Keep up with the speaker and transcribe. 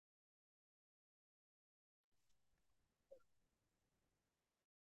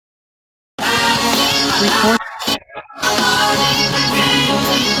Oh,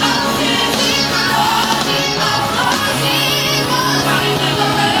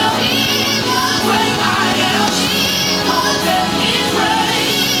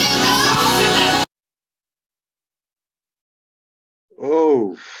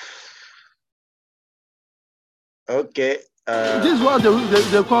 okay. This is what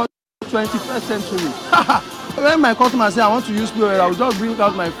they call 21st century. When my customer say I want to use POS, I will just bring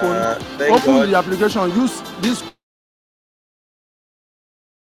out my phone, Thank open God. the application, use this.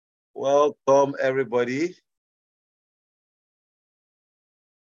 Welcome, everybody.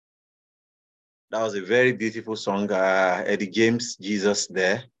 That was a very beautiful song, Eddie James, Jesus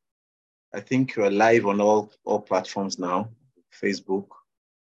there. I think you're live on all platforms now, Facebook,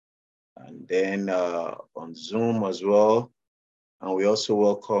 and then on Zoom as well. And we also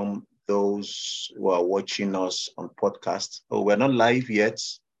welcome those who are watching us on podcast. Oh, we're not live yet.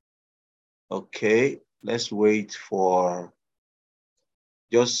 Okay, let's wait for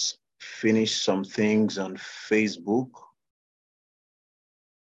just finish some things on Facebook.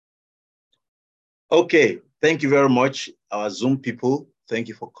 Okay, thank you very much, our Zoom people. Thank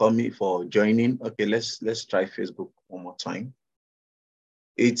you for coming, for joining. Okay, let's try Facebook one more time.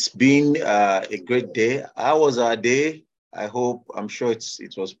 It's been a great day. How was our day? I'm sure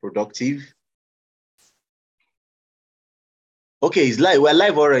it was productive. Okay, it's live. We're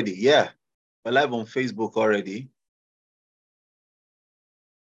live already. Yeah, we're live on Facebook already.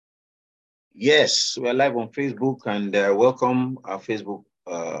 Yes, we're live on Facebook, and welcome our Facebook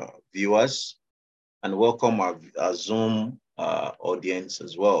viewers, and welcome our Zoom audience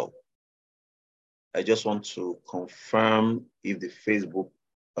as well. I just want to confirm if the Facebook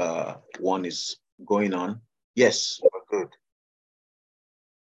one is going on. Yes, we're good.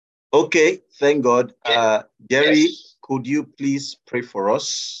 Okay, thank God. Jerry, could you please pray for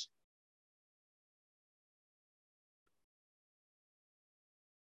us?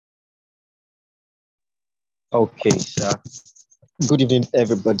 Okay, sir. Good evening,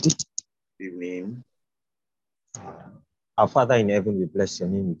 everybody. Evening. Our Father in heaven, we bless your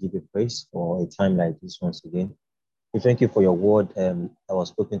name. We give you praise for a time like this once again. We thank you for your word that was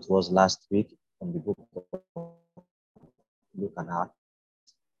spoken to us last week from the book of Luke and Acts.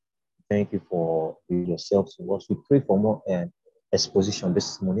 Thank you for yourself to us. We pray for more exposition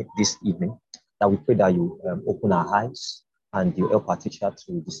this morning, this evening. That we pray that you open our eyes and you help our teacher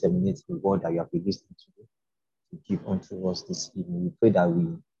to disseminate the word that you have released today to give unto us this evening. We pray that we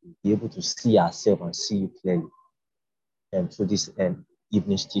will be able to see ourselves and see you clearly through this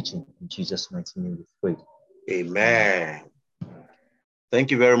evening's teaching. In Jesus' mighty name we pray. Amen. Thank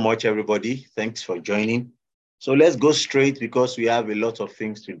you very much, everybody. Thanks for joining. So let's go straight because we have a lot of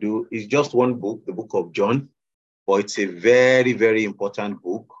things to do. It's just one book, the book of John, but it's a very, very important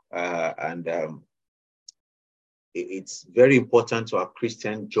book. And it's very important to our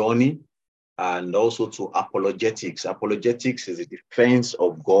Christian journey and also to apologetics. Apologetics is a defense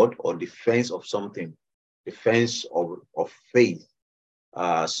of God or defense of something, defense of faith.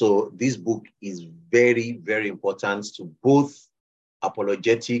 So this book is very, very important to both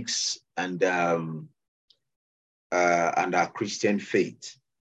apologetics and our Christian faith.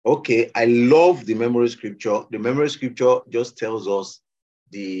 Okay, I love the memory scripture. The memory scripture just tells us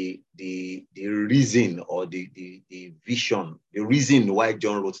the reason or the vision, the reason why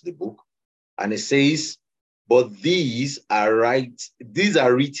John wrote the book. And it says, but these are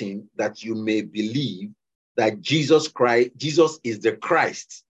written that you may believe that Jesus is the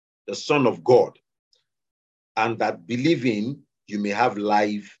Christ, the Son of God, and that believing you may have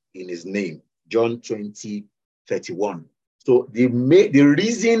life in his name. John 20:31. So the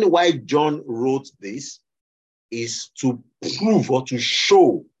reason why John wrote this is to prove or to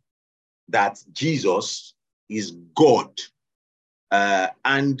show that Jesus is God.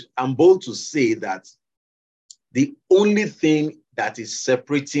 And I'm bold to say that the only thing that is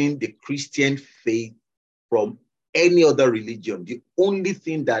separating the Christian faith from any other religion, the only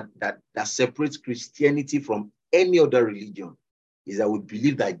thing that separates Christianity from any other religion is that we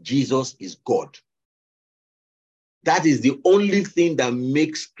believe that Jesus is God. That is the only thing that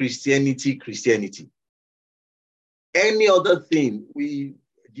makes Christianity Christianity. Any other thing,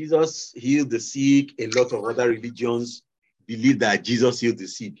 Jesus healed the sick, a lot of other religions believe that Jesus healed the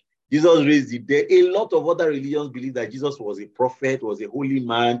sick. Jesus raised the dead. A lot of other religions believe that Jesus was a prophet, was a holy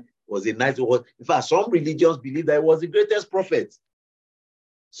man, was a nice one. In fact, some religions believe that he was the greatest prophet.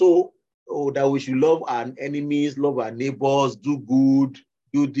 So, that we should love our enemies, love our neighbors, do good,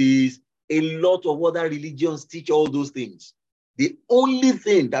 do this. A lot of other religions teach all those things. The only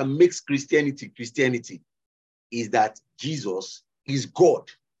thing that makes Christianity is that Jesus is God.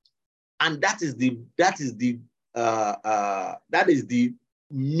 And that is the that is the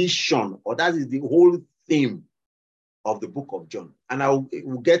mission, or that is the whole theme of the book of John. And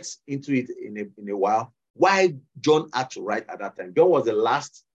we'll get into it in a while. Why John had to write at that time. John was the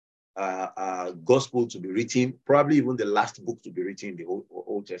last gospel to be written, probably even the last book to be written in the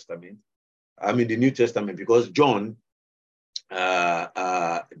Old Testament. I mean, the New Testament, because John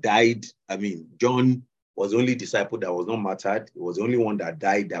died. I mean, John was the only disciple that was not martyred. He was the only one that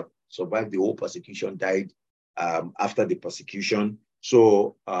died, that survived the whole persecution, died after the persecution.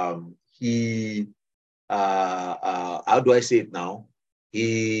 So he, how do I say it now?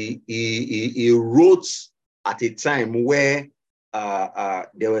 He wrote at a time where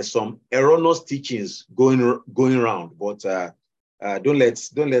there were some erroneous teachings going around, but don't let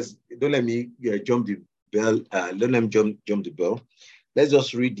me jump the bell. Don't let me jump the bell. Let's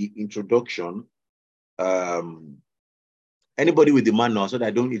just read the introduction. Anybody with the manual, so that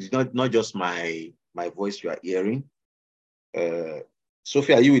I don't. It's not just my voice you are hearing.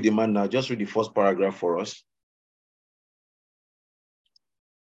 Sophie, are you with the manual? Just read the first paragraph for us.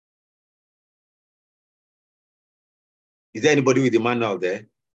 Is there anybody with the manual there?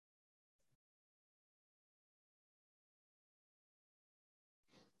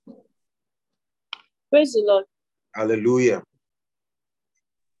 Praise the Lord. Hallelujah.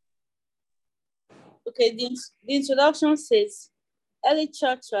 Okay, the introduction says, early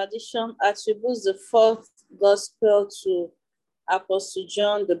church tradition attributes the fourth gospel to Apostle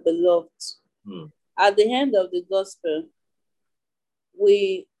John the Beloved. At the end of the gospel,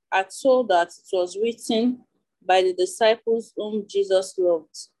 we are told that it was written by the disciples whom Jesus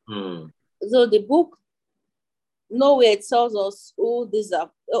loved. So the book nowhere tells us who this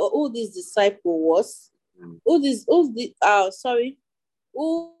disciple was, who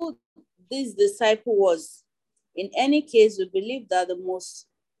this disciple was. In any case, we believe that the most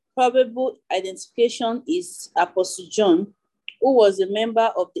probable identification is Apostle John, who was a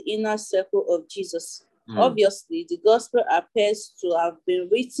member of the inner circle of Jesus. Obviously, the gospel appears to have been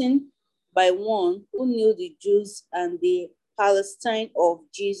written by one who knew the Jews and the Palestine of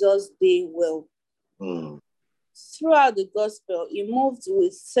Jesus' day well. Throughout the gospel, he moved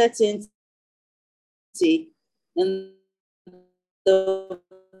with certainty in the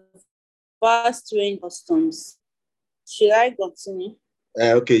vast range of customs. Should I continue?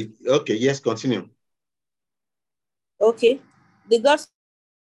 Okay, yes, continue. Okay, the gospel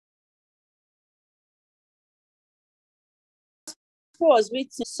was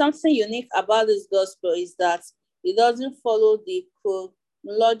written. Something unique about this gospel is that it doesn't follow the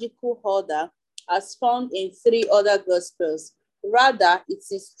chronological order as found in 3 other gospels. Rather, it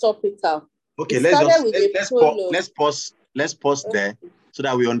is topical. Okay, let's pause there so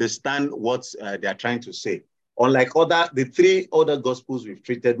that we understand what they are trying to say. Unlike the 3 other gospels we've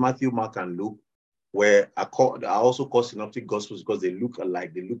treated, Matthew, Mark, and Luke, are also called synoptic gospels because they look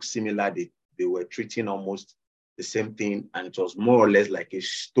alike, they look similar, they were treating almost the same thing, and it was more or less like a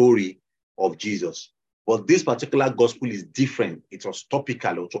story of Jesus. But this particular gospel is different. It was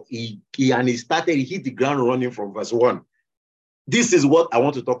topical. So he hit the ground running from verse 1. This is what I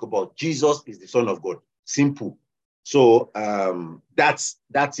want to talk about. Jesus is the Son of God. Simple. So that's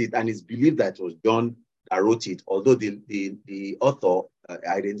it. And it's believed that it was John that wrote it, although the author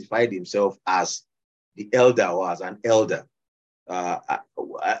identified himself as the elder or as an elder.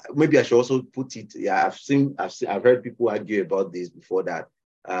 Maybe I should also put it. Yeah, I've heard people argue about this before, that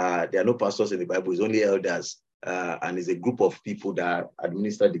there are no pastors in the Bible. It's only elders, and it's a group of people that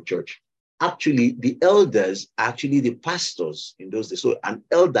administer the church. Actually, the elders are actually the pastors in those days. So an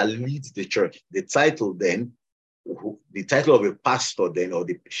elder leads the church. The title of a pastor then, or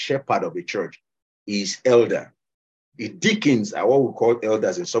the shepherd of a church, is elder. The deacons are what we call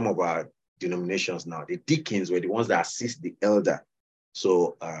elders in some of our denominations now. The deacons were the ones that assist the elder.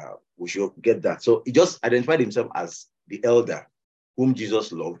 So we should get that. So he just identified himself as the elder whom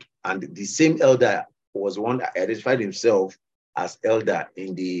Jesus loved. And the same elder was one that identified himself as elder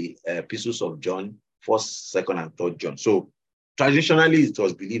in the epistles of John, 1st, 2nd, and 3rd John. So traditionally, it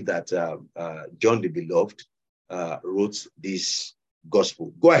was believed that John the Beloved wrote this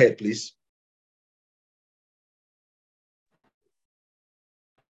gospel. Go ahead, please.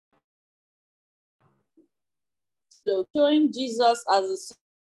 So showing Jesus as the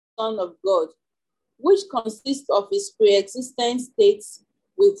Son of God, which consists of his pre-existent state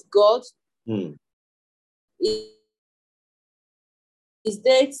with God, his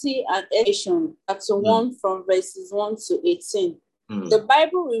deity and elevation. Chapter 1 from verses 1 to 18. The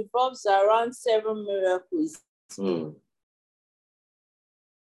Bible revolves around 7 miracles. And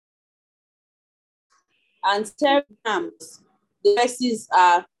 7 times. The verses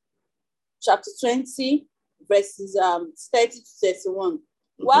are chapter 20, verses 30 to 31,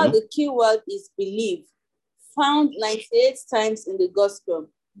 while the key word is believe, found 98 times in the gospel.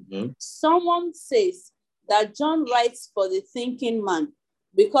 Someone says that John writes for the thinking man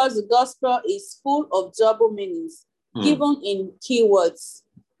because the gospel is full of double meanings given in keywords.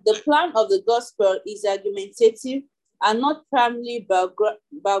 The plan of the gospel is argumentative and not primarily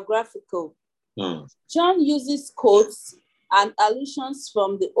biographical. John uses quotes and allusions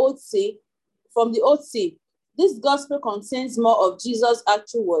from the OT. This gospel contains more of Jesus'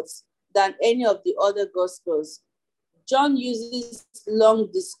 actual words than any of the other gospels. John uses long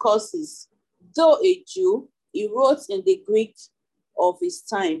discourses. Though a Jew, he wrote in the Greek of his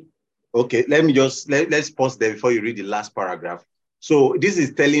time. Okay, let's pause there before you read the last paragraph. So this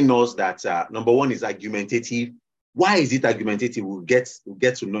is telling us that number one is argumentative. Why is it argumentative? We'll get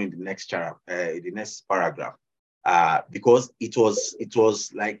to know in the next paragraph. Because it was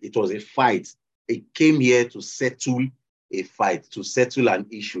a fight. It came here to settle a fight, to settle an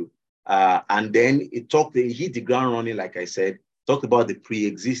issue. And then it hit the ground running, like I said, talked about the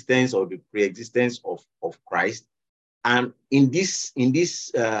pre-existence of Christ. And in this lesson,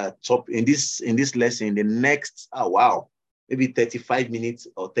 the next maybe 35 minutes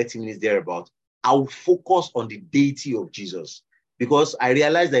or 30 minutes thereabout, I'll focus on the deity of Jesus, because I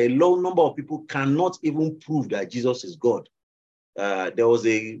realized that a low number of people cannot even prove that Jesus is God. There was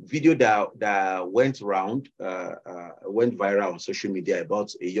a video that went viral on social media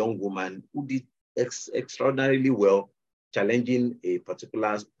about a young woman who did extraordinarily well, challenging a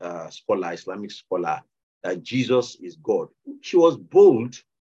particular Islamic scholar, that Jesus is God. She was bold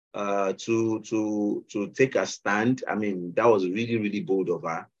to take a stand. I mean, that was really, really bold of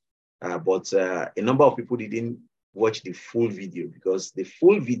her. But a number of people didn't watch the full video, because the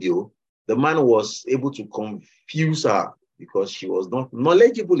full video, the man was able to confuse her because she was not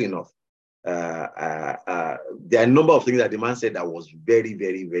knowledgeable enough. There are a number of things that the man said that was very,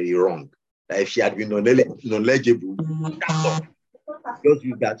 very, very wrong. That if she had been knowledgeable, that's all. Just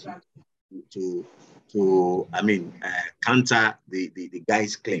use that to counter the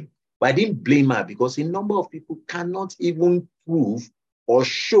guy's claim. But I didn't blame her, because a number of people cannot even prove or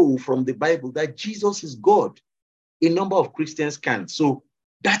show from the Bible that Jesus is God. A number of Christians can. So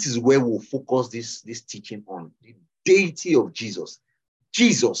that is where we'll focus this teaching on, the deity of Jesus.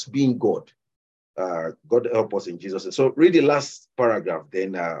 Jesus being God. God help us in Jesus. So read the last paragraph,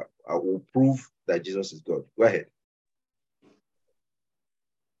 then I will prove that Jesus is God. Go ahead.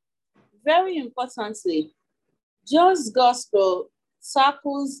 Very importantly, John's gospel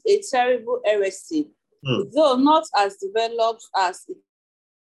tackles a terrible heresy, though not as developed as it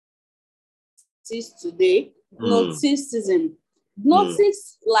is today, Gnosticism.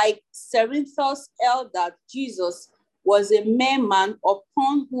 Gnostics like Cerinthus held that Jesus was a mere man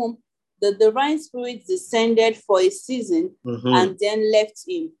upon whom the divine spirit descended for a season and then left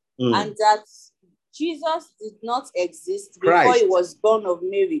him, and that Jesus did not exist before he was born of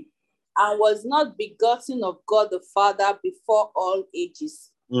Mary, and was not begotten of God the Father before all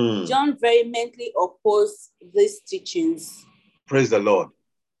ages. John vehemently opposed these teachings. Praise the Lord.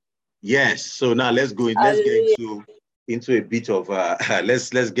 Yes. So now let's go. Let's get into a bit of let's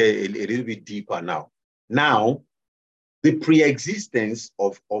get a little bit deeper now. Now, the pre-existence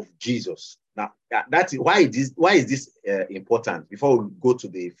of Jesus. Now, that's why is this important? Before we go to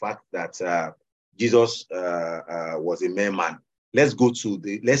the fact that Jesus was a mere man, let's go to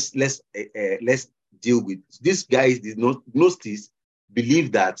let's deal with these guys. The Gnostics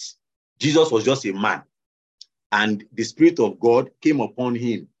believe that Jesus was just a man, and the Spirit of God came upon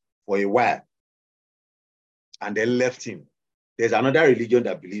him for a while and then left him. There's another religion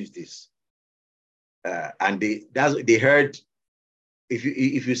that believes this, and they heard.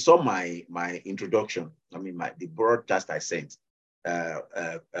 If you saw my introduction, the broadcast I sent,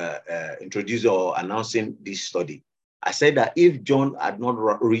 introducing or announcing this study, I said that if John had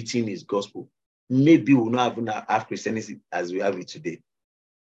not written his gospel, maybe we would not even have Christianity as we have it today.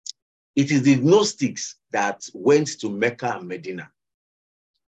 It is the Gnostics that went to Mecca and Medina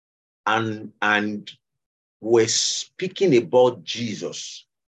and were speaking about Jesus.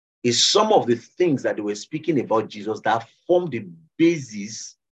 Is some of the things that they were speaking about Jesus that form the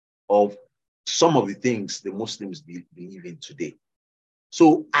basis of some of the things the Muslims believe in today.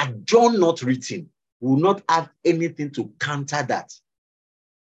 So had John not written, we will not have anything to counter that.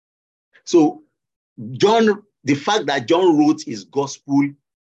 So the fact that John wrote his gospel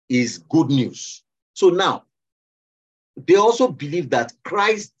is good news. So now, they also believe that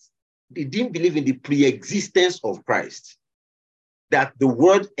Christ, they didn't believe in the pre-existence of Christ, that the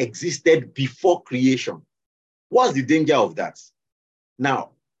word existed before creation. What's the danger of that?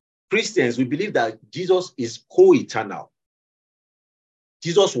 Now, Christians, we believe that Jesus is co-eternal.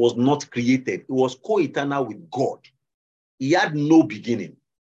 Jesus was not created. He was co-eternal with God. He had no beginning.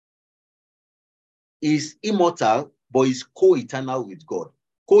 He's immortal, but he's co-eternal with God.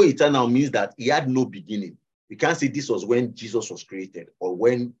 Co-eternal means that he had no beginning. We can't say this was when Jesus was created or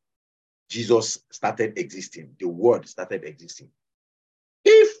when Jesus started existing, the word started existing.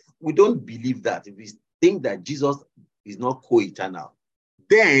 If we don't believe that, if we think that Jesus is not co-eternal,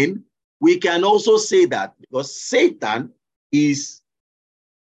 then we can also say that because Satan is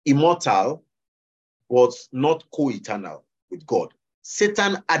immortal, but not co-eternal with God.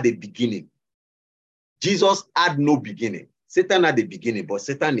 Satan had a beginning. Jesus had no beginning. Satan had a beginning, but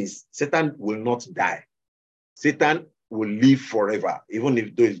Satan will not die. Satan will live forever, even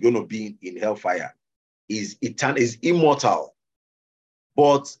if though he's going to be in hellfire. He's eternal, is immortal.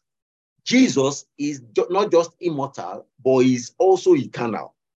 But Jesus is not just immortal, but he's also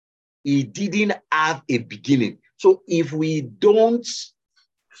eternal. He didn't have a beginning. So if we don't,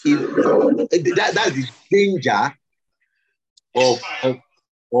 that's the danger of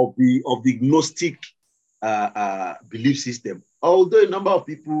the Gnostic belief system. Although a number of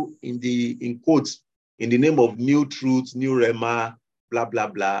people in quotes, in the name of new truth, new rema, blah, blah,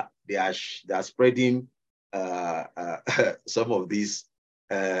 blah, they are spreading some of these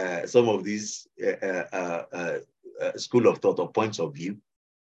school of thought or points of view.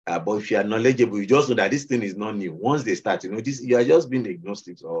 But if you are knowledgeable, you just know that this thing is not new. Once they start, you are just being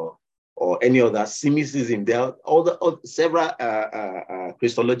agnostics or any other cynicism. There are several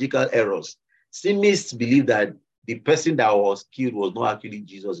Christological errors. Cynists believe that the person that was killed was not actually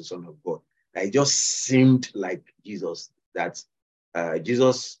Jesus, the Son of God. It just seemed like Jesus, that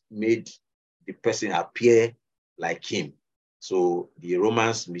Jesus made the person appear like him. So the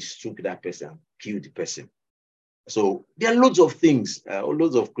Romans mistook that person and killed the person. So there are loads of things,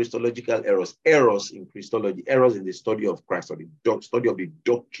 loads of Christological errors in Christology, errors in the study of Christ or the study of the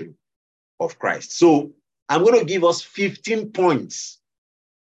doctrine of Christ. So I'm going to give us 15 points,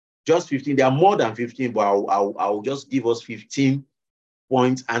 just 15. There are more than 15, but I'll just give us 15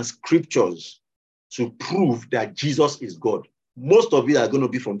 points and scriptures to prove that Jesus is God. Most of it are going to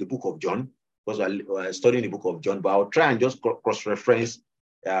be from the book of John, because we're studying the book of John, but I'll try and just cross-reference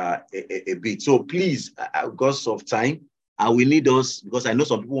a bit. So please, because of time, we need us, because I know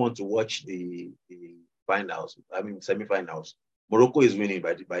some people want to watch the finals, semi-finals. Morocco is winning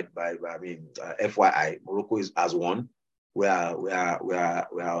by FYI. Morocco has won. We are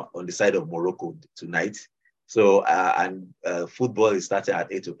on the side of Morocco tonight. So football is starting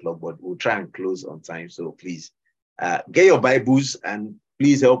at 8 o'clock, but we'll try and close on time. So please get your Bibles and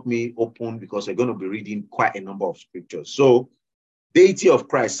please help me open, because we're going to be reading quite a number of scriptures. So deity of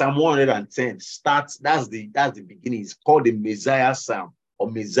Christ, Psalm 110 starts. That's the beginning. It's called the Messiah Psalm or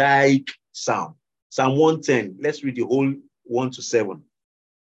Messianic Psalm. Psalm 110. Let's read the whole 1 to 7.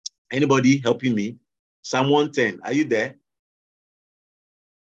 Anybody helping me? Psalm 110. Are you there?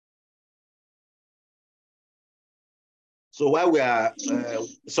 So while we are,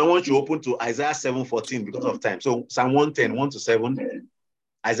 someone should open to Isaiah 7:14 because of time. So Psalm 110, 1 to 7.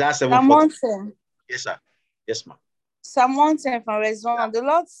 Isaiah 7:14. Yes, sir. Yes, ma'am. Psalm 110 from verse 1. The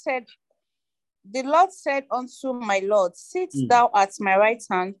Lord said unto my Lord, sit thou at my right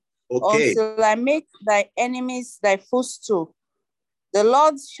hand, until I make thy enemies thy footstool. The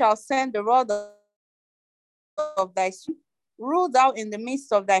Lord shall send the rod of thy son, rule thou in the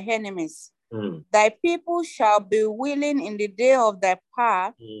midst of thy enemies. Thy people shall be willing in the day of thy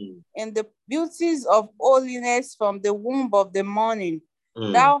power, in the beauties of holiness from the womb of the morning.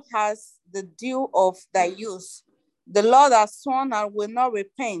 Thou hast the dew of thy youth. The Lord has sworn and will not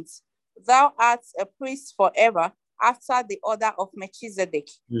repent. Thou art a priest forever, after the order of Melchizedek.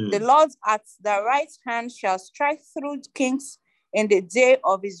 The Lord at thy right hand shall strike through kings in the day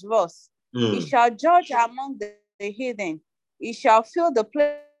of his wrath. He shall judge among the heathen. He shall fill the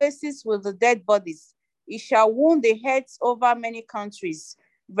places with the dead bodies. He shall wound the heads over many countries.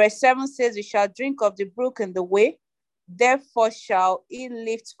 Verse 7 says, he shall drink of the brook in the way. Therefore shall he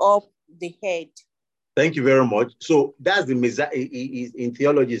lift up the head. Thank you very much. So that's the Messiah. In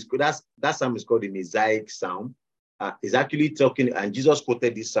theology, that psalm is called the Messianic Psalm. Is actually talking, and Jesus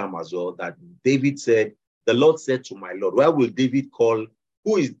quoted this psalm as well, that David said, the Lord said to my Lord. Why will David call,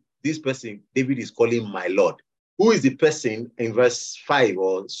 who is this person David is calling my Lord? Who is the person in verse 5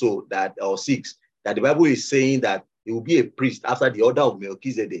 or so, or 6, that the Bible is saying that he will be a priest after the order of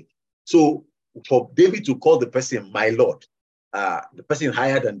Melchizedek? So for David to call the person my Lord, the person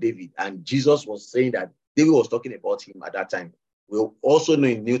higher than David, and Jesus was saying that David was talking about him at that time. We also know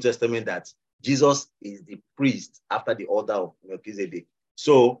in the New Testament that Jesus is the priest after the order of Melchizedek.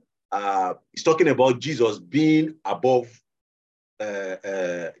 So it's talking about Jesus being above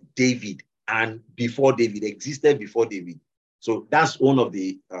David and before David, existed before David. So that's one of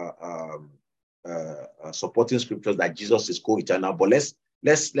the supporting scriptures that Jesus is co-eternal. But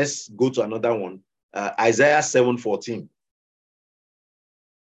let's go to another one. Isaiah 7:14.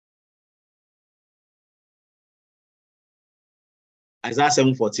 Isaiah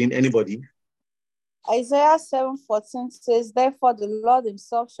 7:14. Anybody? Isaiah 7:14 says, therefore the Lord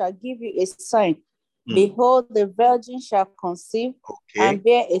himself shall give you a sign. Behold, the virgin shall conceive and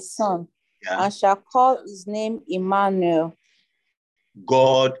bear a son, and shall call his name Emmanuel.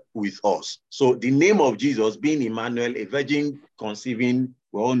 God with us. So the name of Jesus being Emmanuel, a virgin conceiving,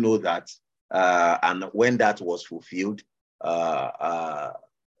 we all know that. And when that was fulfilled, God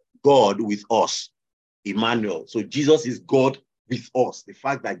with us, Emmanuel. So Jesus is God with us. The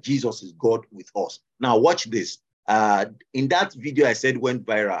fact that Jesus is God with us. Now watch this. In that video I said went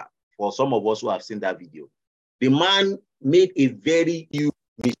viral, for some of us who have seen that video, the man made a very huge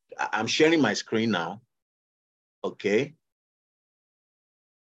mistake. I'm sharing my screen now. Okay.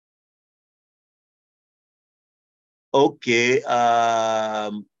 Okay.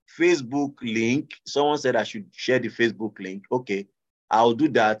 Facebook link. Someone said I should share the Facebook link. Okay. I'll do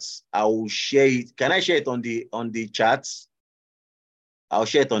that. I will share it. Can I share it on the chats? I'll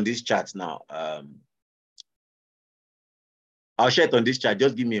share it on this chat now. I'll share it on this chat.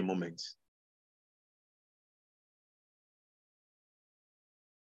 Just give me a moment.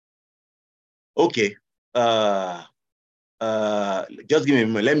 Okay. Just give me a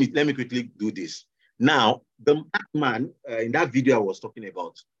moment. Let me quickly do this. Now, the man in that video I was talking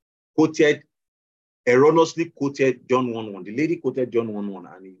about erroneously quoted John 1:1. The lady quoted John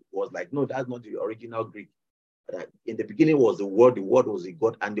 1:1, and he was like, no, that's not the original Greek. In the beginning was the Word was a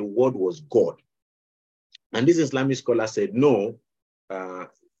God, and the Word was God. And this Islamic scholar said, no, the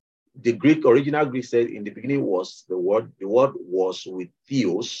original Greek said in the beginning was the Word was with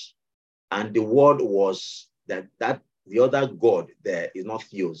Theos, and the Word was that the other God there is not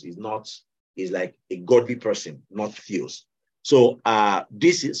Theos, is like a godly person, not Theos. So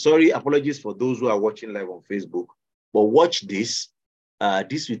apologies for those who are watching live on Facebook, but watch this. I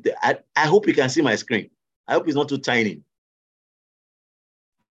hope you can see my screen. I hope it's not too tiny.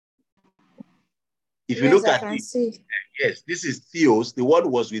 If you look at it, yes, this is Theos. The Word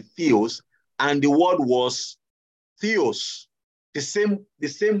was with Theos, and the Word was Theos, the same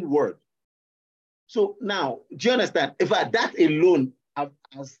word. So now, do you understand? In fact, that alone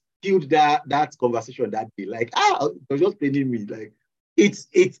has killed that conversation that day. Like, it was just paining me. Like, it's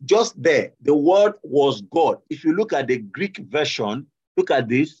just there. The Word was God. If you look at the Greek version, look at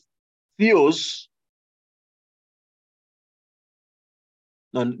this. Theos.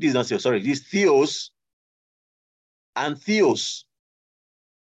 No, this is not Theos. Sorry, this Theos and Theos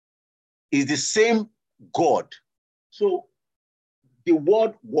is the same God. So the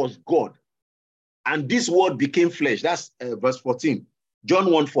Word was God. And this Word became flesh. That's verse 14. John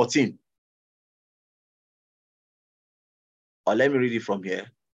 1:14. Or let me read it from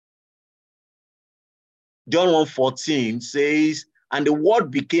here. John 1:14 says, and the Word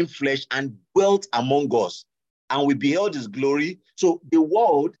became flesh and dwelt among us, and we beheld his glory. So the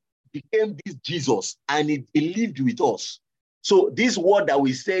Word became this Jesus, and it lived with us. So this Word that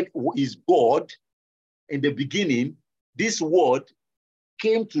we said is God in the beginning, this Word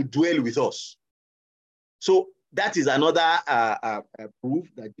came to dwell with us. So that is another proof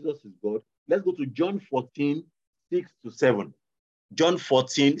that Jesus is God. Let's go to John 14:6-7. John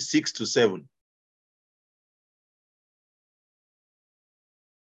 14:6-7.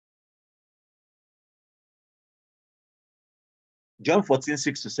 John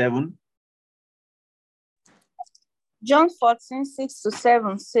 14:6-7. John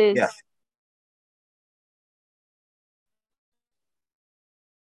 14:6-7 says, yeah.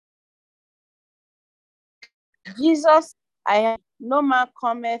 Jesus, no man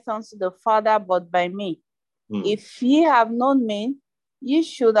cometh unto the Father but by me. If ye have known me, ye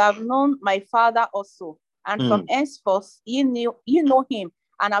should have known my Father also. And from henceforth you know him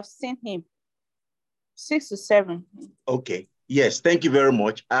and have seen him. 6-7. Okay. Yes, thank you very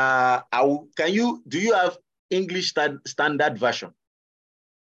much. Do you have English standard version?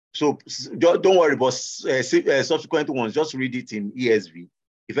 So don't worry about subsequent ones. Just read it in ESV.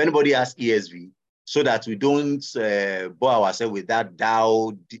 If anybody has ESV, so that we don't bore ourselves with that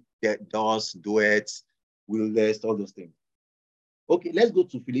thou, does, doeth, will, lest, all those things. Okay, let's go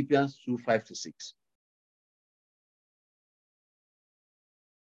to Philippians 2:5-6.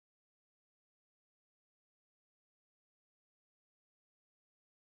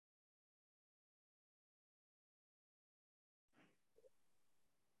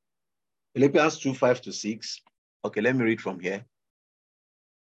 Philippians 2, 5 to 6. Okay, let me read from here.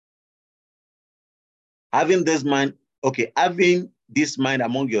 Having this mind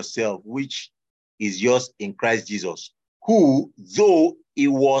among yourself, which is yours in Christ Jesus, who, though he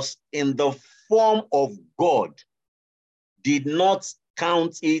was in the form of God, did not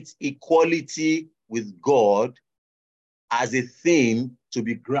count it equality with God as a thing to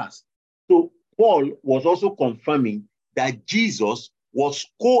be grasped. So Paul was also confirming that Jesus was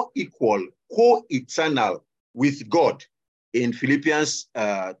co-equal, co-eternal with God in Philippians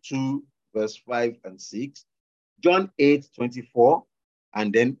 2, verse 5 and 6, John 8, 24,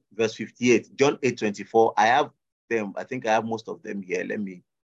 and then verse 58. John 8, 24, I have them. I think I have most of them here. Let me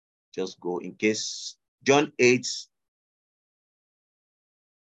just go in case. John 8,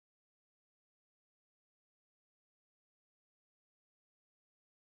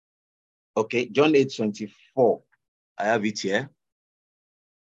 okay, John 8, 24. I have it here.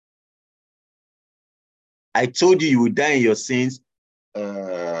 I told you would die in your sins.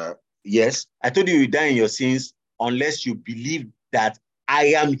 Yes, I told you would die in your sins unless you believe that I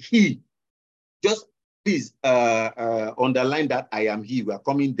am he. Just please underline that I am he. We are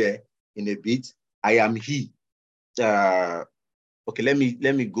coming there in a bit. I am he. Okay, let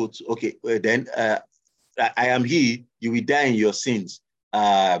me go to, okay, then I am he, you will die in your sins.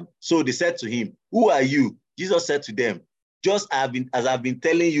 So they said to him, who are you? Jesus said to them, just as I've been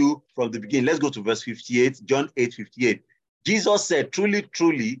telling you from the beginning. Let's go to verse 58, John 8, 58. Jesus said, truly,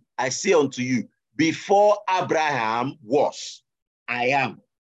 truly, I say unto you, before Abraham was, I am.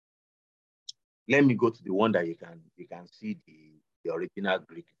 Let me go to the one that you can see the original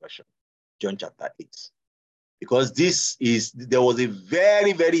Greek version, John chapter 8. Because there was a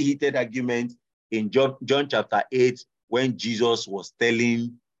very, very heated argument in John chapter 8 when Jesus was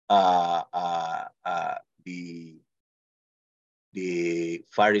telling the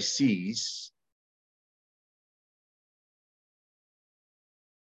Pharisees,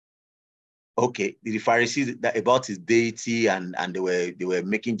 okay, the Pharisees about his deity, and they were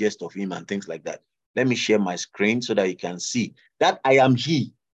making jest of him and things like that. Let me share my screen so that you can see that I am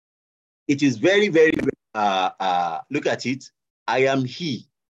he. It is very, very, look at it. I am he.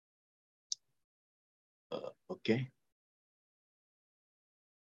 Okay.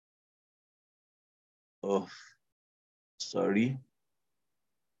 Oh, sorry.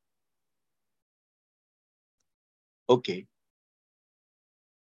 Okay.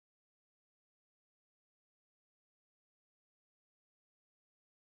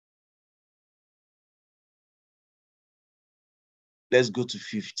 Let's go to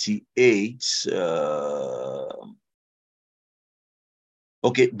 58.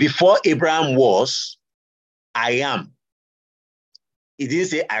 Okay, before Abraham was, I am. He didn't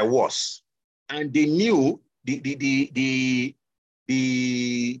say I was. And they knew, the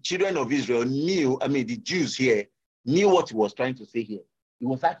children of Israel knew, the Jews here knew what he was trying to say here. He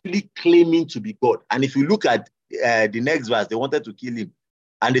was actually claiming to be God. And if you look at the next verse, they wanted to kill him.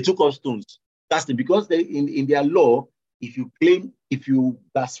 And they took up stones. That's it. Because in their law, if you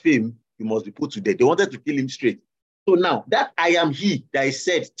blaspheme, you must be put to death. They wanted to kill him straight. So now, that I am he that is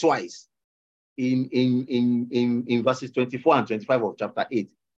said twice in verses 24 and 25 of chapter 8.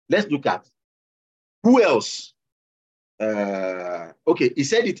 Let's look at who else. Okay, he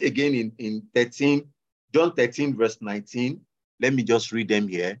said it again in 13, John 13, verse 19. Let me just read them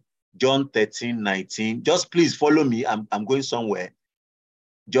here. John 13, 19. Just please follow me. I'm going somewhere.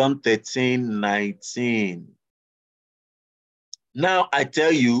 John 13, 19. Now I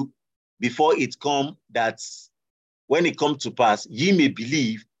tell you, before it come, that when it comes to pass, ye may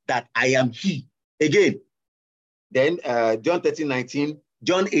believe that I am he. Again, then John 13, 19,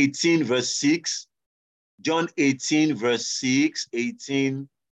 John 18, verse 6, John 18, verse 6, 18,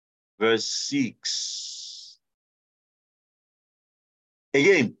 verse 6.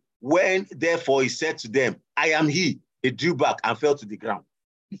 Again, when therefore he said to them, I am he, they drew back and fell to the ground.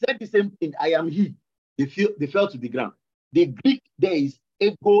 He said the same thing, I am he. They fell to the ground. The Greek there is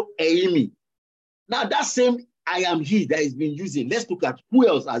ego eimi. Now that same I am he that has been using, let's look at who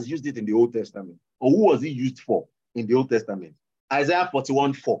else has used it in the Old Testament, or who was it used for in the Old Testament. Isaiah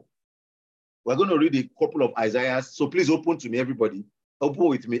 41:4. We're going to read a couple of Isaiahs, so please open to me, everybody. Open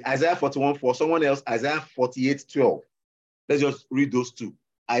with me. Isaiah 41:4. Someone else, Isaiah 48:12. Let's just read those two.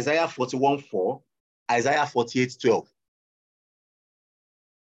 Isaiah 41:4, Isaiah 48:12.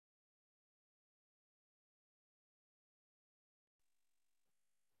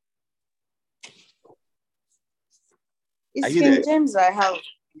 It's King James I have.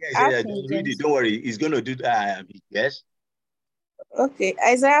 Yes, read it. Don't worry. He's going to do that. Yes. Okay.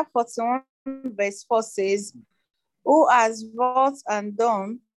 Isaiah 41 verse 4 says, who has wrought and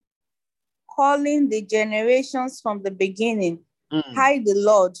done calling the generations from the beginning. I, the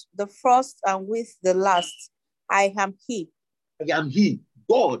Lord, the first and with the last. I am He. I am He.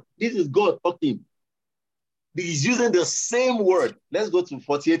 God. This is God talking. He's using the same word. Let's go to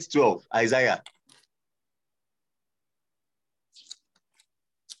 48:12, Isaiah.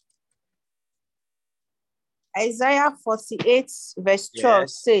 Isaiah 48, verse 12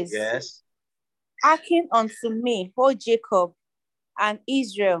 says, Yes. Hearken unto me, O Jacob, and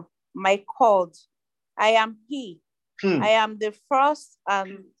Israel, my called. I am He. I am the first,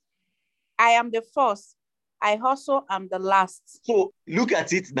 and I am the first. I also am the last. So look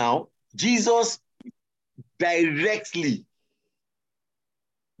at it now. Jesus directly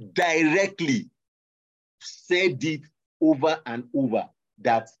said it over and over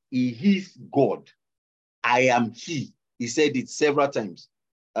that He is God. I am He. He said it several times.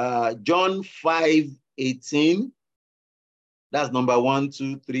 John 5:18. That's number 1,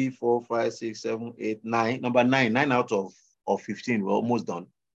 2, 3, 4, 5, 6, 7, 8, 9. Number 9. 9 out of 15. We're almost done.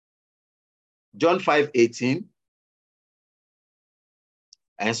 John 5:18.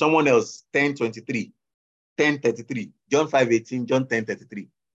 And someone else, 10:23. 10:33. John 5:18. John 10:33.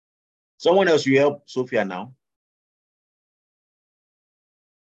 Someone else, you help Sophia now.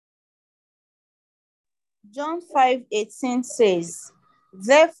 John 5:18 says,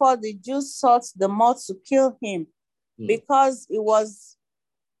 Therefore the Jews sought the more to kill him, because he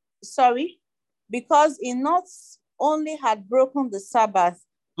not only had broken the Sabbath,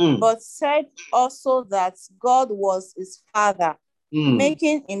 but said also that God was his Father,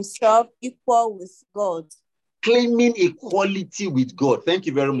 making himself equal with God. Claiming equality with God. Thank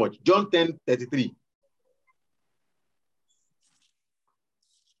you very much. John 10:33.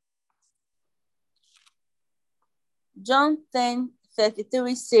 John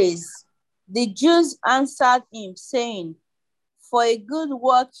 10:33 says, The Jews answered him, saying, For a good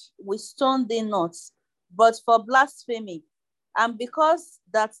work we stone thee not, but for blasphemy, and because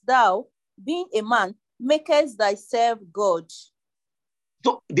that thou, being a man, makest thyself God.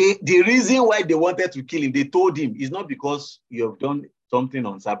 So the reason why they wanted to kill him, they told him, is not because you have done something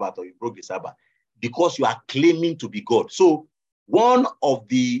on Sabbath or you broke the Sabbath, because you are claiming to be God. So one of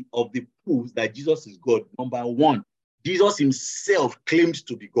the proofs that Jesus is God, number one, Jesus himself claimed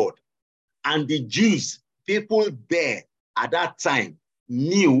to be God. And the Jews, people there at that time,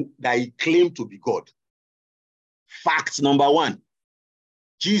 knew that he claimed to be God. Fact number one,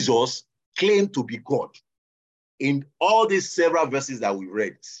 Jesus claimed to be God. In all these several verses that we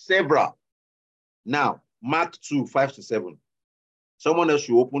read, several. Now, Mark 2, 5-7. Someone else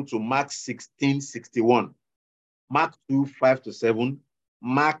should open to Mark 16:61. Mark 2, 5-7.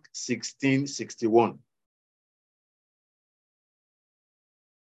 Mark 16:61.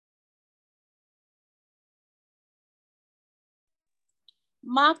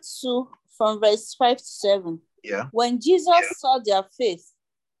 Mark 2 from verse 5-7. Yeah. When Jesus saw their faith,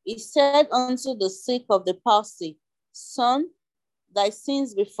 he said unto the sick of the palsy, Son, thy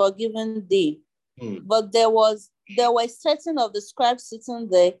sins be forgiven thee. But there were certain of the scribes sitting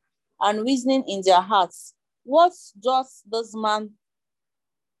there and reasoning in their hearts, why does this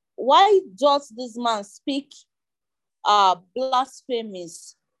man speak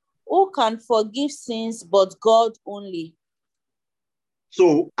blasphemies? Who can forgive sins but God only?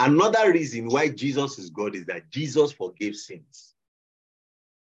 So another reason why Jesus is God is that Jesus forgave sins.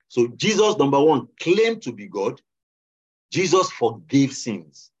 So Jesus, number one, claimed to be God. Jesus forgave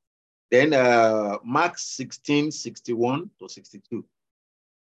sins. Then Mark 16:61-62.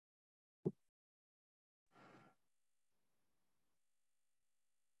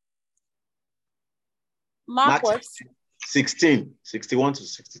 Mark what?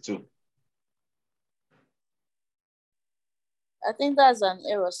 16:61-62. I think that's an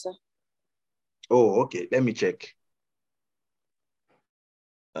error, sir. Oh, okay. Let me check.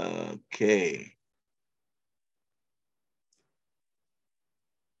 Okay.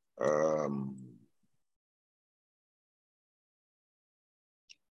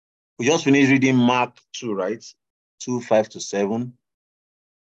 We just finished reading Mark 2, right? 2, 5-7.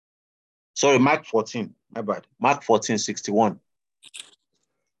 Sorry, Mark 14. My bad. Mark 14:61.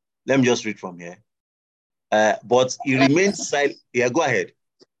 Let me just read from here. But he remained silent. Yeah, go ahead.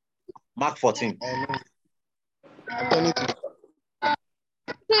 Mark 14.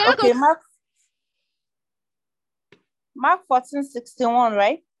 Okay, Mark 14:61,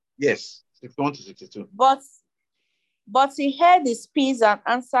 right? Yes, 61-62. But he held his peace and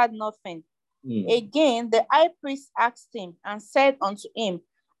answered nothing. Again, the high priest asked him and said unto him,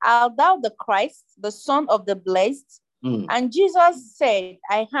 Art thou the Christ, the Son of the Blessed? And Jesus said,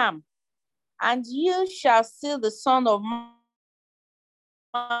 I am. And you shall see the Son of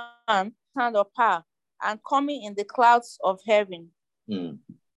Man hand of power and coming in the clouds of heaven.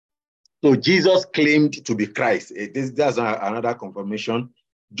 So Jesus claimed to be Christ. That's another confirmation.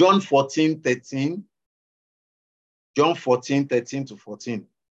 John 14:13. John 14:13 to 14.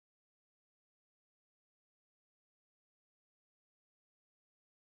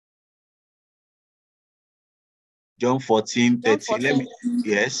 John 14:13.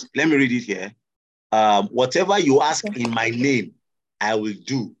 Let me read it here. Whatever you ask in my name, I will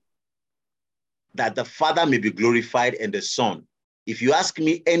do, that the Father may be glorified and the Son. If you ask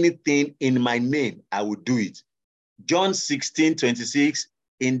me anything in my name, I will do it. John 16:26.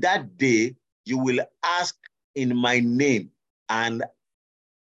 In that day, you will ask in my name, and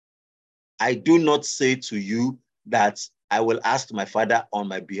I do not say to you that I will ask my Father on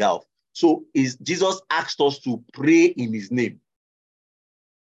my behalf. So Jesus asked us to pray in his name.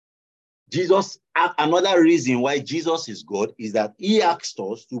 Another reason why Jesus is God is that he asked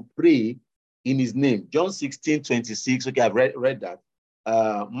us to pray in his name. John 16:26. Okay, I've read that.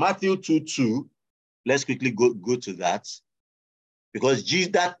 Matthew 2:2. Let's quickly go to that. Because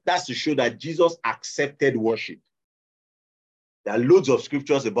that's to show that Jesus accepted worship. There are loads of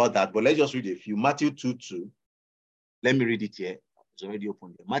scriptures about that, but let's just read a few. Matthew 2:2. Let me read it here. It's already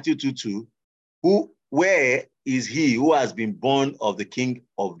open there. Matthew 2:2. Where is he who has been born of the King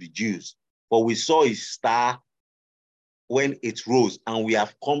of the Jews? For we saw his star when it rose, and we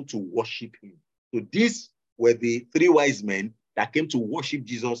have come to worship him. So these were the three wise men that came to worship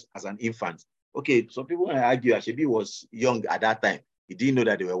Jesus as an infant. Okay, some people might argue Ashebi was young at that time. He didn't know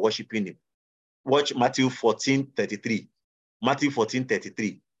that they were worshiping him. Watch Matthew 14:33. Matthew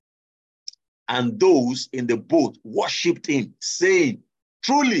 14:33. And those in the boat worshipped him, saying,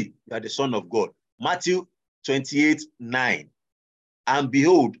 truly, you are the Son of God. Matthew 28:9. And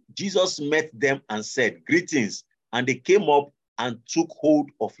behold, Jesus met them and said, greetings. And they came up and took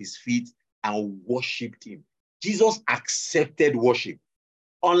hold of his feet and worshipped him. Jesus accepted worship.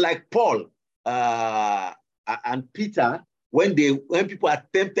 Unlike Paul and Peter, when people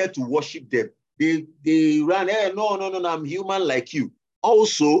attempted to worship them, they ran, hey, no, I'm human like you.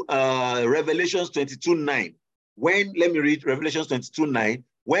 Also, Revelations 22:9. Let me read Revelations 22:9.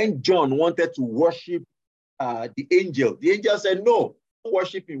 When John wanted to worship the angel said, no, don't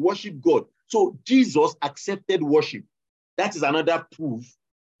worship him, worship God. So Jesus accepted worship. That is another proof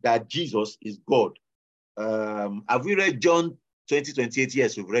that Jesus is God. Have we read John 20:28?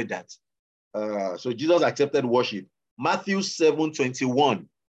 Yes, we've read that. So Jesus accepted worship. Matthew 7:21.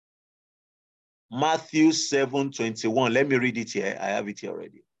 Matthew 7:21. Let me read it here. I have it here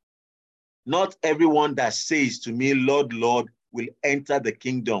already. Not everyone that says to me, Lord, Lord, will enter the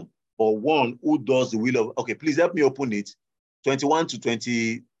kingdom, but one who does the will of... Okay, please help me open it. 21 to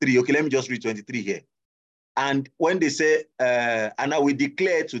 23. Okay, let me just read 23 here. And when they say, and I will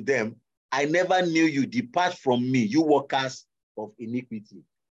declare to them, I never knew you, depart from me, you workers of iniquity.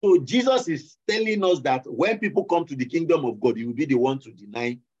 So Jesus is telling us that when people come to the kingdom of God, he will be the one to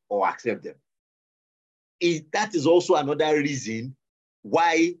deny or accept them. That is also another reason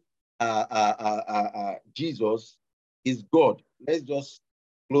why Jesus is God. Let's just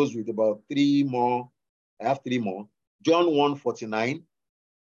close with about three more. I have three more. John 1:49.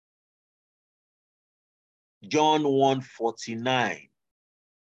 John 1:49.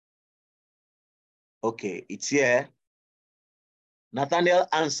 Okay, it's here. Nathanael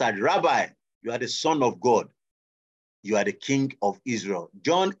answered, Rabbi, you are the Son of God. You are the King of Israel.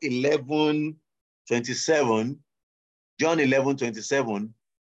 John 11:27. John 11:27.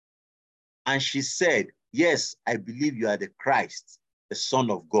 And she said, yes, I believe you are the Christ, the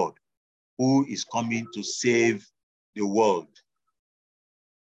Son of God, who is coming to save the world.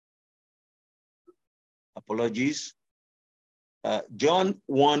 Apologies. John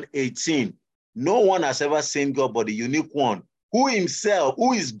 1:18. No one has ever seen God but the unique one, who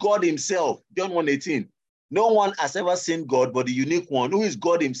is God himself. John 1:18. No one has ever seen God but the unique one, who is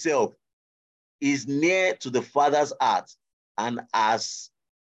God himself, is near to the Father's heart, and as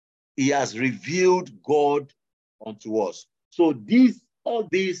he has revealed God unto us. So all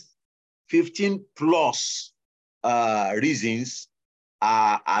these 15 plus reasons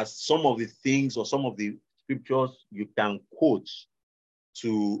are some of the things or some of the scriptures you can quote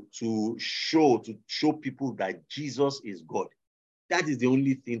to show people that Jesus is God. That is the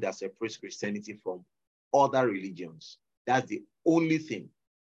only thing that separates Christianity from other religions. That's the only thing.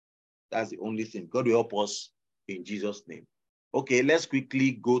 That's the only thing. God will help us in Jesus' name. Okay, let's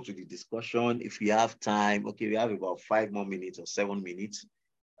quickly go to the discussion if we have time. Okay, we have about 5 more minutes or 7 minutes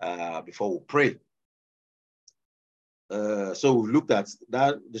before we pray. So we looked at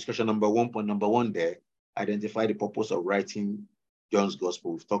that discussion number 1.1 there, identify the purpose of writing John's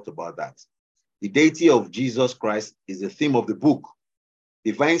gospel. We've talked about that. The deity of Jesus Christ is the theme of the book.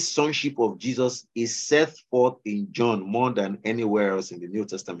 Divine sonship of Jesus is set forth in John more than anywhere else in the New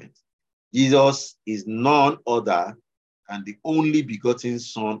Testament. Jesus is none other than the only begotten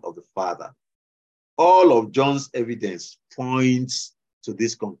Son of the Father. All of John's evidence points to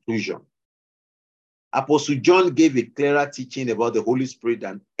this conclusion. Apostle John gave a clearer teaching about the Holy Spirit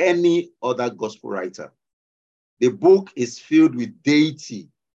than any other gospel writer. The book is filled with deity.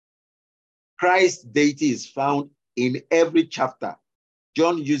 Christ's deity is found in every chapter.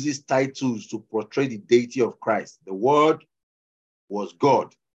 John uses titles to portray the deity of Christ. The Word was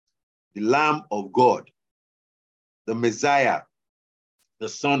God, the Lamb of God, the Messiah, the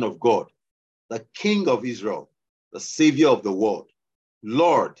Son of God, the King of Israel, the Savior of the world,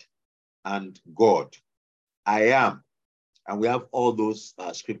 Lord and God. I am. And we have all those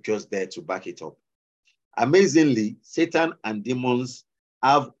scriptures there to back it up. Amazingly, Satan and demons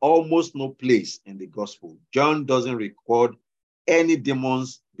have almost no place in the gospel. John doesn't record any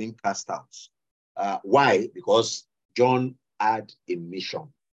demons being cast out. Why? Because John had a mission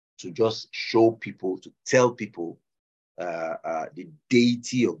to just show people, to tell people the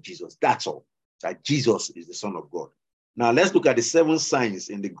deity of Jesus. That's all. That Jesus is the Son of God. Now let's look at the 7 signs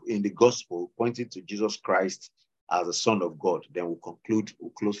in the gospel pointing to Jesus Christ as the Son of God. Then we'll conclude.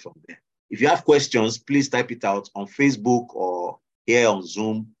 We'll close from there. If you have questions, please type it out on Facebook or here on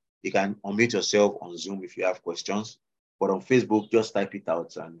Zoom. You can unmute yourself on Zoom if you have questions. But on Facebook, just type it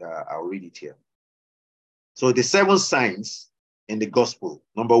out and I'll read it here. So the 7 signs in the gospel.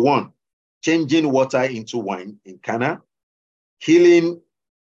 Number 1, changing water into wine in Cana. Healing.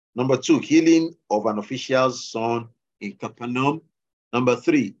 Number 2, healing of an official's son in Capernaum. Number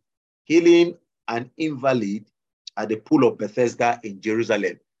 3, healing an invalid at the pool of Bethesda in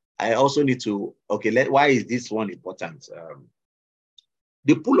Jerusalem. I also need to, why is this one important?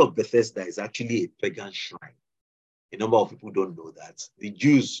 The pool of Bethesda is actually a pagan shrine. A number of people don't know that. The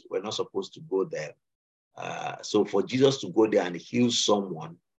Jews were not supposed to go there. So for Jesus to go there and heal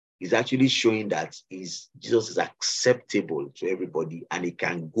someone is actually showing that Jesus is acceptable to everybody and he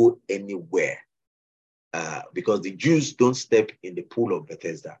can go anywhere. Because the Jews don't step in the pool of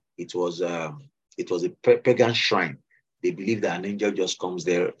Bethesda. It was a pagan shrine. They believe that an angel just comes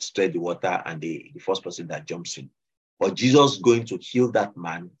there, stir the water, and the first person that jumps in. But Jesus going to heal that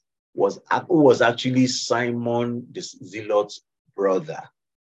man was actually Simon the Zealot's brother.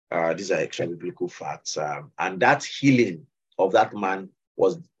 These are actually biblical facts. And that healing of that man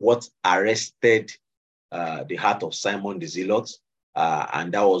was what arrested the heart of Simon the Zealot.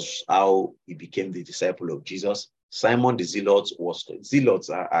 And that was how he became the disciple of Jesus. Simon the Zealot Zealots,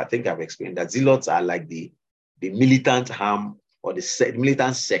 I think I've explained that Zealots are like the militant arm or the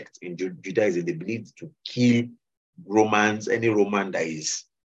militant sect in Judaism. They believe to kill Romans, any Roman that is,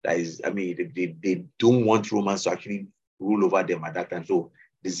 they don't want Romans to actually rule over them at that time. So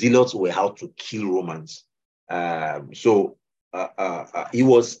the Zealots were how to kill Romans. He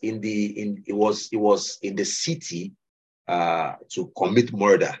was in the city to commit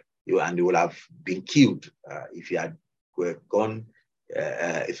murder, and he would have been killed if he had gone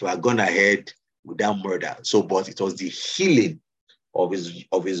ahead without murder. So, but it was the healing of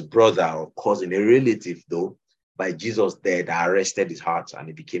his brother or cousin, a relative though, by Jesus there that arrested his heart and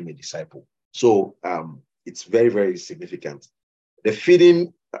he became a disciple. So it's very, very significant. The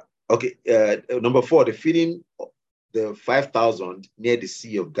feeding, number 4, the feeding the 5,000 near the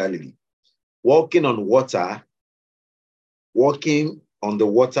Sea of Galilee. Walking on the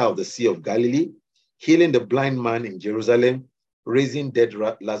water of the Sea of Galilee, healing the blind man in Jerusalem, raising dead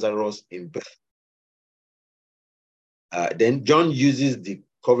Lazarus in Bethany. Then John uses the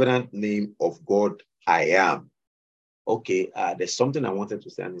covenant name of God, I am. There's something I wanted to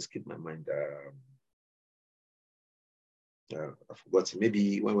say and it skipped my mind. I forgot.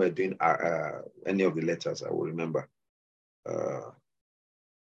 Maybe when we're doing any of the letters, I will remember. I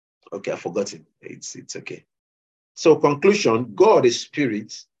forgot it. It's okay. So conclusion, God is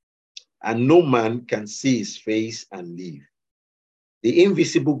spirit and no man can see his face and live. The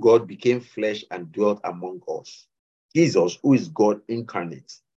invisible God became flesh and dwelt among us. Jesus, who is God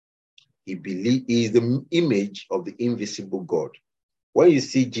incarnate, he is the image of the invisible God. When you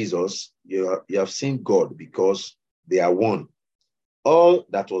see Jesus, you have seen God because they are one. All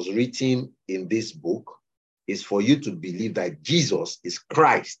that was written in this book is for you to believe that Jesus is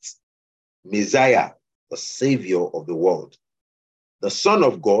Christ, Messiah, the Savior of the world, the Son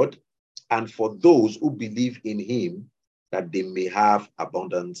of God, and for those who believe in him, that they may have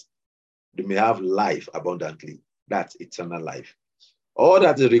life abundantly. That's eternal life. All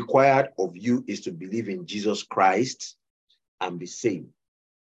that is required of you is to believe in Jesus Christ and be saved.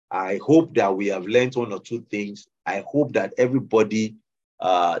 I hope that we have learned one or two things. I hope that everybody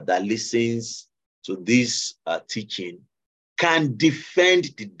that listens to this teaching can defend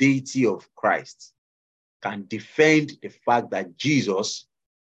the deity of Christ, can defend the fact that Jesus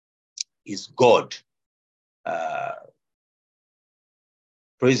is God.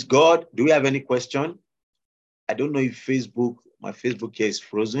 Praise God. Do we have any question? I don't know if my Facebook here is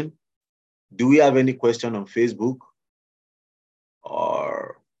frozen. Do we have any question on Facebook?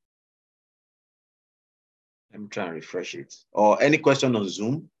 Or let me try and refresh it. Or any question on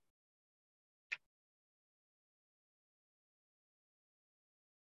Zoom?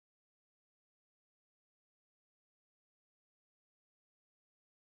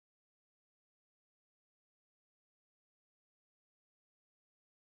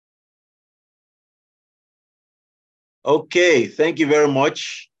 Okay, thank you very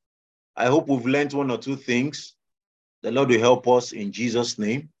much. I hope we've learned one or two things. The Lord will help us in Jesus'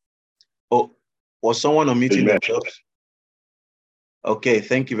 name. Oh, was someone unmuting themselves? Okay,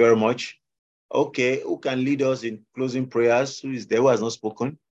 thank you very much. Okay, who can lead us in closing prayers? Who is there who has not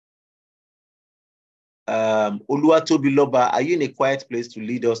spoken? Oluwatobi Loba, are you in a quiet place to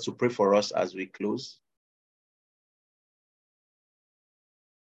lead us to pray for us as we close?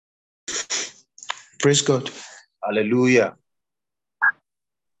 Praise God. Hallelujah.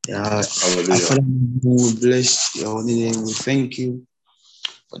 Hallelujah. Father, we bless your holy name. We thank you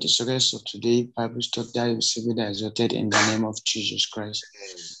for the success of today. Bible study that is exalted in the name of Jesus Christ.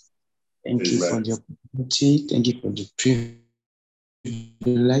 Thank you for the opportunity. Thank you for the privilege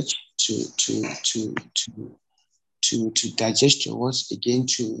to digest your words again,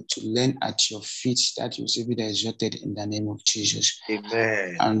 to learn at your feet that you will be exalted in the name of Jesus.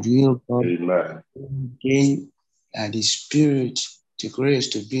 Amen. And real God, again, the Spirit, the grace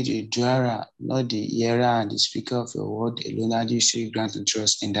to be the doer, not the hearer and the speaker of your word alone, as you say, grant and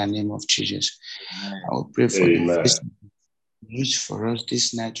trust in the name of Jesus. Amen. I will pray for the news for us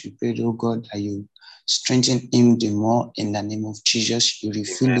this night. We pray, oh God, that you strengthen him the more in the name of Jesus. You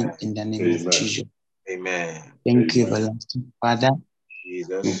refill him in the name of Jesus. Amen. Thank you, everlasting Father.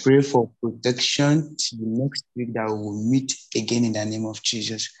 Jesus. We pray for protection till next week that we will meet again in the name of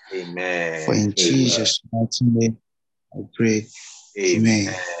Jesus. Amen. For in Jesus' mighty name, I pray.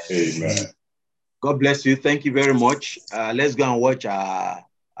 Amen. Amen. God bless you. Thank you very much. Let's go and watch our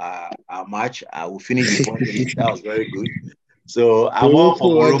match. We'll finish before this. That was very good. So I'm all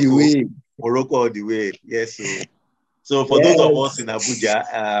for Morocco. Morocco all the way. Yes. So for those of us in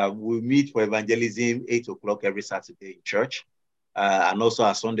Abuja, we meet for evangelism 8 o'clock every Saturday in church, and also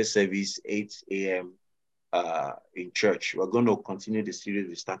our Sunday service 8 a.m. In church. We're going to continue the series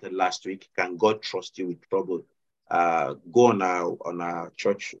we started last week. Can God trust you with trouble? Go on our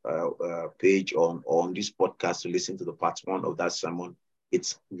church page on this podcast to listen to the part 1 of that sermon.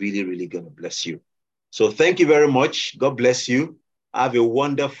 It's really, really going to bless you. So thank you very much. God bless you. Have a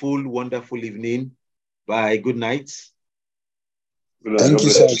wonderful, wonderful evening. Bye. Good night. Thank you,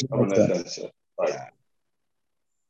 sir. Yeah.